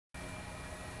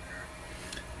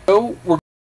So we're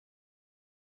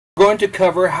going to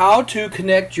cover how to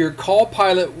connect your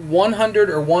CallPilot 100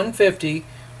 or 150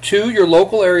 to your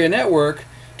local area network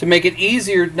to make it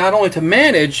easier not only to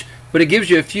manage, but it gives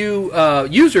you a few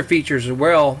user features as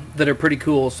well that are pretty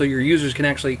cool, so your users can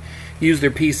actually use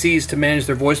their PCs to manage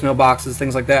their voicemail boxes,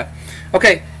 things like that.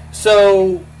 Okay,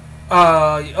 so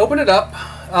you open it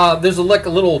up. There's like a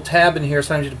little tab in here.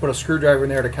 Sometimes you have to put a screwdriver in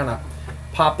there to kind of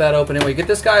pop that open. Anyway, get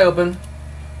this guy open.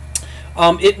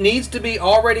 It needs to be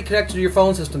already connected to your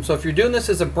phone system. So if you're doing this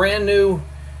as a brand new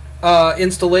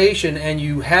installation and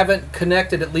you haven't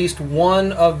connected at least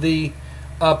one of the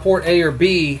port A or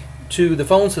B to the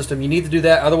phone system, you need to do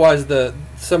that. Otherwise,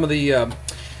 some of the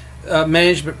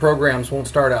management programs won't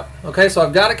start up. Okay, so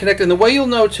I've got it connected. And the way you'll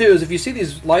know too is if you see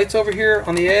these lights over here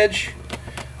on the edge,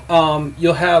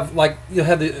 you'll have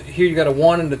here you got a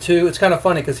 1 and a 2. It's kind of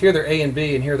funny because here they're A and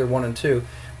B and here they're 1 and 2.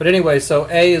 But anyway, so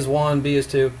A is 1, B is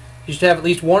 2. You should have at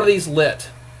least one of these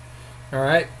lit. All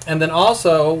right, and then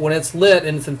also when it's lit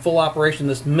and it's in full operation,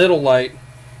 this middle light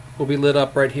will be lit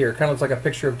up right here. Kind of looks like a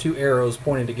picture of two arrows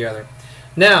pointing together.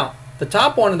 Now, the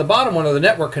top one and the bottom one are the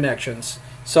network connections.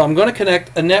 So I'm going to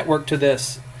connect a network to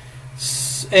this.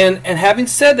 And having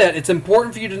said that, it's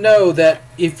important for you to know that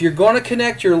if you're going to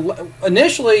connect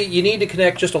initially you need to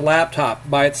connect just a laptop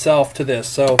by itself to this.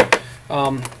 So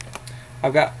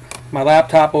I've got my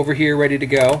laptop over here ready to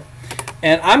go.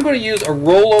 And I'm going to use a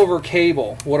rollover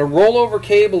cable. What a rollover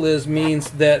cable means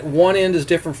that one end is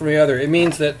different from the other. It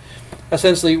means that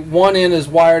essentially one end is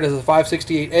wired as a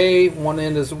 568A, one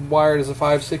end is wired as a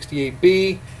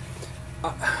 568B.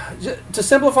 To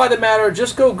simplify the matter,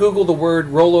 just go Google the word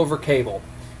rollover cable.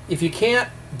 If you can't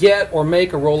get or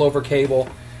make a rollover cable,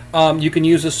 you can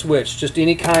use a switch. Just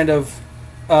any kind of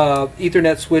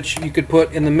Ethernet switch you could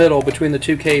put in the middle between the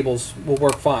two cables will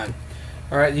work fine.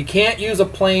 All right, you can't use a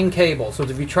plain cable. So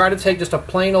if you try to take just a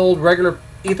plain old regular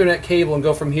Ethernet cable and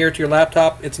go from here to your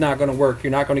laptop, it's not going to work.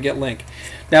 You're not going to get link.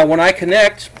 Now, when I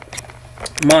connect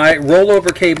my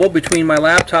rollover cable between my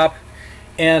laptop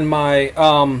and my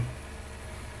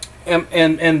and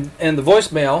the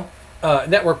voicemail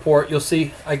network port, you'll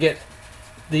see I get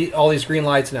all these green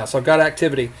lights now. So I've got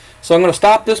activity. So I'm going to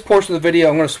stop this portion of the video.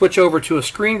 I'm going to switch over to a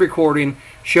screen recording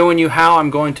showing you how I'm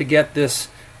going to get this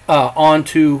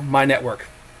onto my network.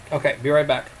 Okay, be right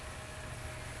back.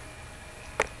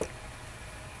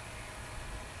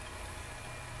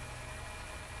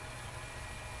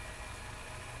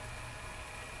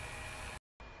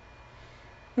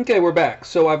 Okay, we're back.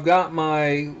 So I've got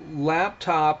my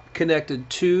laptop connected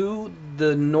to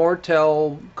the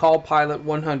Nortel CallPilot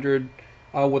 100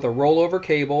 with a rollover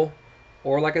cable,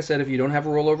 or like I said, if you don't have a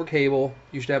rollover cable,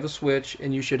 you should have a switch,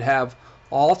 and you should have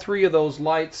all three of those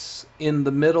lights in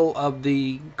the middle of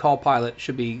the CallPilot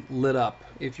should be lit up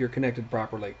if you're connected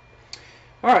properly.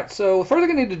 Alright, so the first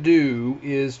thing I need to do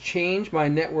is change my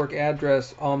network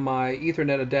address on my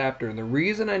Ethernet adapter. And the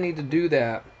reason I need to do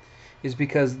that is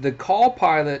because the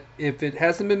CallPilot, if it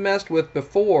hasn't been messed with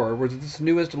before, or it's a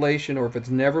new installation, or if it's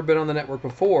never been on the network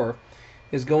before,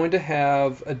 is going to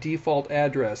have a default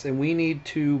address. And we need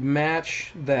to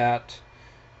match that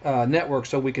network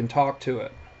so we can talk to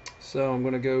it. So I'm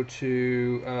going to go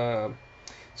to,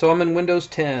 so I'm in Windows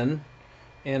 10,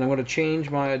 and I'm going to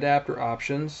change my adapter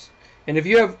options. And if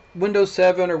you have Windows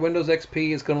 7 or Windows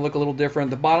XP, it's going to look a little different.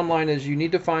 The bottom line is you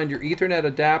need to find your Ethernet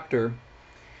adapter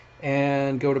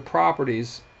and go to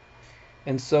Properties.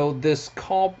 And so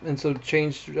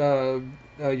change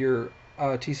your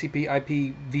TCP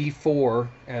IP v4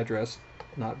 address,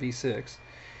 not v6.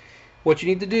 What you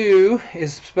need to do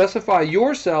is specify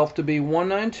yourself to be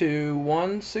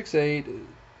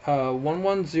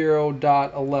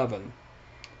 192.168.110.11,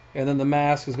 and then the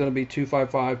mask is going to be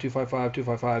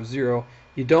 255.255.255.0.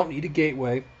 You don't need a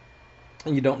gateway,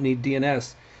 and you don't need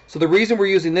DNS. So the reason we're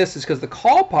using this is because the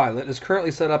CallPilot is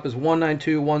currently set up as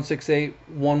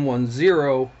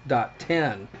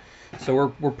 192.168.110.10.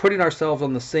 So we're putting ourselves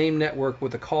on the same network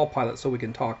with the CallPilot so we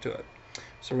can talk to it.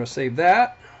 So we're going to save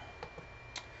that.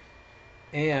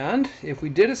 And if we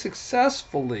did it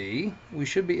successfully, we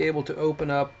should be able to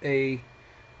open up a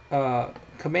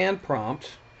command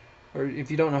prompt. Or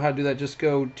if you don't know how to do that, just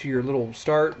go to your little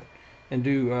start and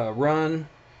do run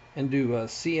and do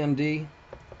CMD.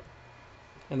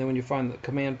 And then when you find the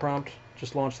command prompt,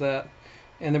 just launch that.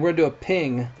 And then we're going to do a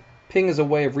ping. Ping is a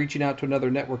way of reaching out to another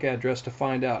network address to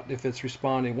find out if it's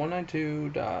responding.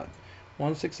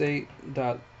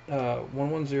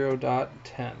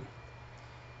 192.168.110.10.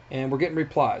 And we're getting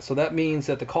replies. So that means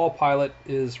that the CallPilot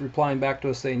is replying back to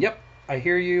us saying, yep, I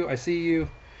hear you, I see you,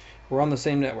 we're on the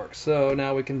same network. So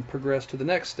now we can progress to the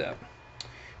next step.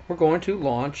 we're going to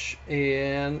launch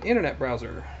an internet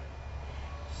browser.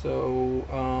 So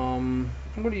I'm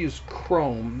going to use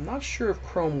Chrome. Not sure if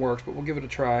Chrome works, but we'll give it a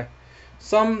try.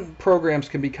 Some programs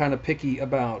can be kind of picky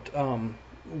about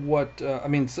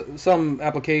some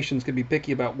applications can be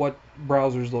picky about what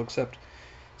browsers they'll accept.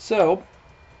 So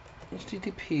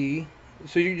HTTP.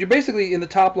 So you're basically in the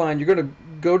top line. You're going to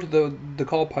go to the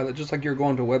CallPilot just like you're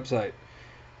going to a website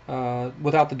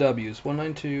without the W's.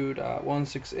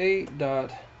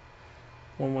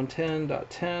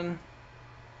 192.168.1110.10.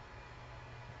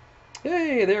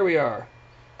 Hey, there we are.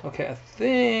 Okay, I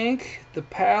think the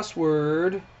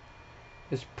password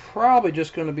is probably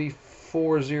just going to be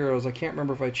 4 zeros. I can't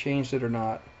remember if I changed it or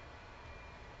not.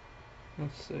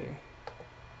 Let's see.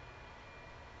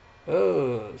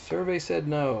 Oh, survey said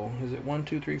no. Is it 1,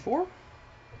 2, 3, 4?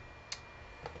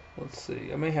 Let's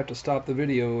see. I may have to stop the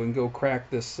video and go crack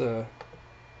this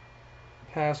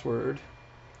password.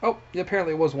 Oh,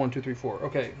 apparently it was 1, 2, 3, 4.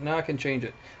 Okay, now I can change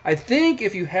it. I think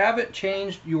if you haven't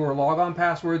changed your logon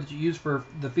password that you use for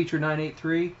the feature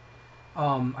 983,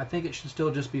 I think it should still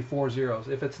just be 4 zeros.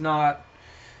 If it's not,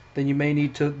 then you may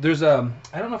need to. There's I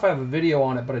don't know if I have a video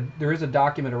on it, but there is a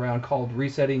document around called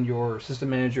Resetting Your System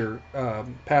Manager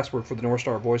Password for the North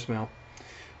Star voicemail.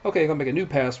 Okay, I'm gonna make a new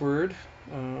password.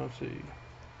 Let's see.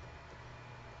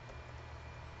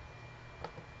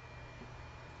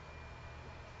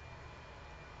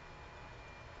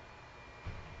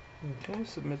 Okay,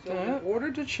 submit that. In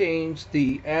order to change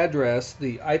the address,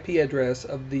 the IP address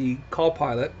of the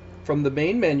CallPilot from the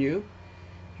main menu,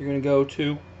 you're going to go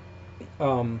to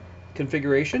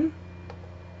configuration.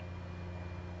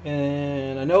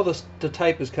 And I know the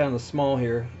type is kind of small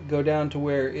here. Go down to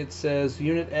where it says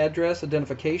unit address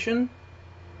identification.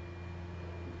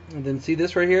 And then see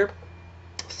this right here?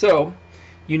 So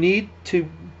you need to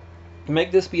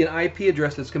make this be an IP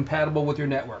address that's compatible with your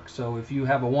network. So if you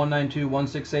have a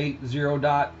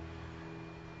 192.168.0.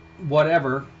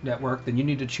 whatever network, then you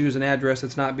need to choose an address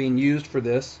that's not being used for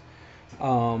this,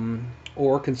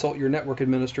 or consult your network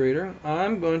administrator.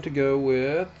 I'm going to go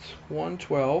with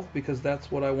 112 because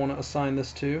that's what I want to assign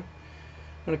this to.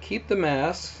 I'm going to keep the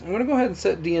mask. I'm going to go ahead and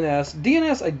set DNS.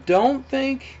 DNS I don't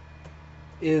think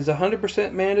is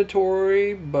 100%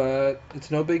 mandatory, but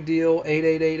it's no big deal.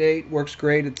 8888 works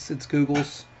great. It's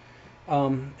Google's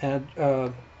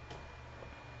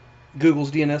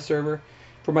Google's DNS server.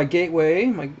 For my gateway,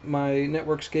 my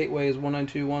network's gateway is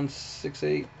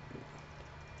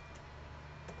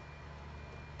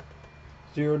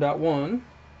 192.168.0.1.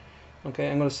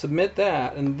 Okay, I'm going to submit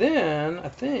that, and then I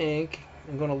think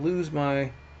I'm going to lose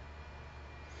my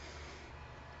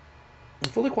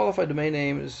fully qualified domain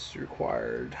name is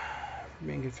required for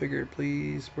being configured.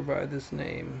 Please provide this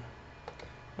name.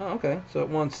 Oh, okay. So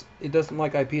it doesn't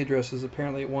like IP addresses.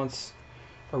 Apparently, it wants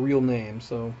a real name.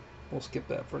 So we'll skip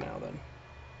that for now then.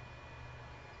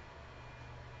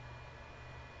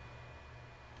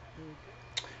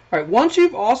 All right. Once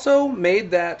you've also made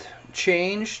that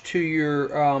change to your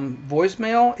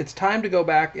voicemail, it's time to go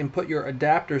back and put your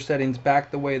adapter settings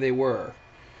back the way they were.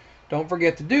 Don't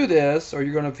forget to do this, or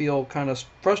you're going to feel kind of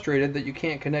frustrated that you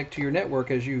can't connect to your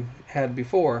network as you had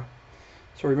before.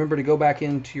 So remember to go back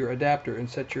into your adapter and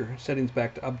set your settings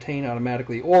back to obtain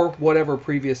automatically, or whatever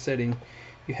previous setting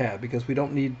you have, because we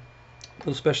don't need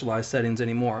those specialized settings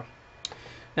anymore.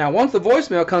 Now, once the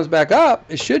voicemail comes back up,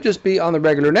 it should just be on the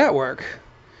regular network.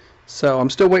 So I'm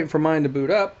still waiting for mine to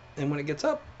boot up, and when it gets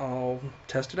up, I'll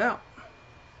test it out.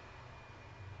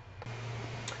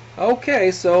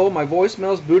 Okay, so my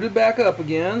voicemail's booted back up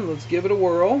again. Let's give it a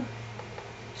whirl.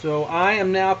 So I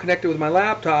am now connected with my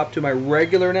laptop to my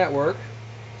regular network,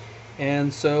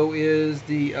 and so is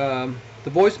the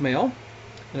voicemail.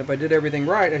 And if I did everything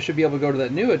right, I should be able to go to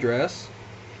that new address.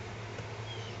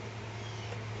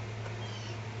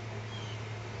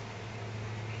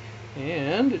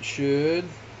 And it should,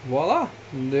 voila,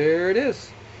 there it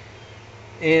is.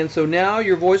 And so now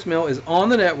your voicemail is on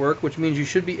the network, which means you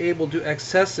should be able to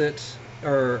access it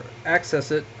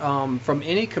from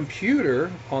any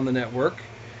computer on the network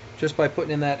just by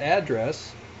putting in that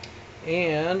address.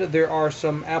 And there are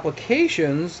some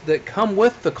applications that come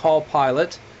with the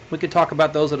CallPilot. We could talk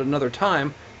about those at another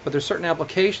time, but there's certain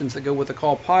applications that go with the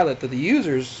CallPilot that the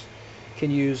users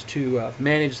can use to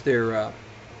manage their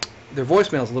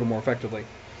voicemails a little more effectively.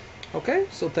 Okay,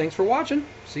 so thanks for watching.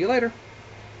 See you later.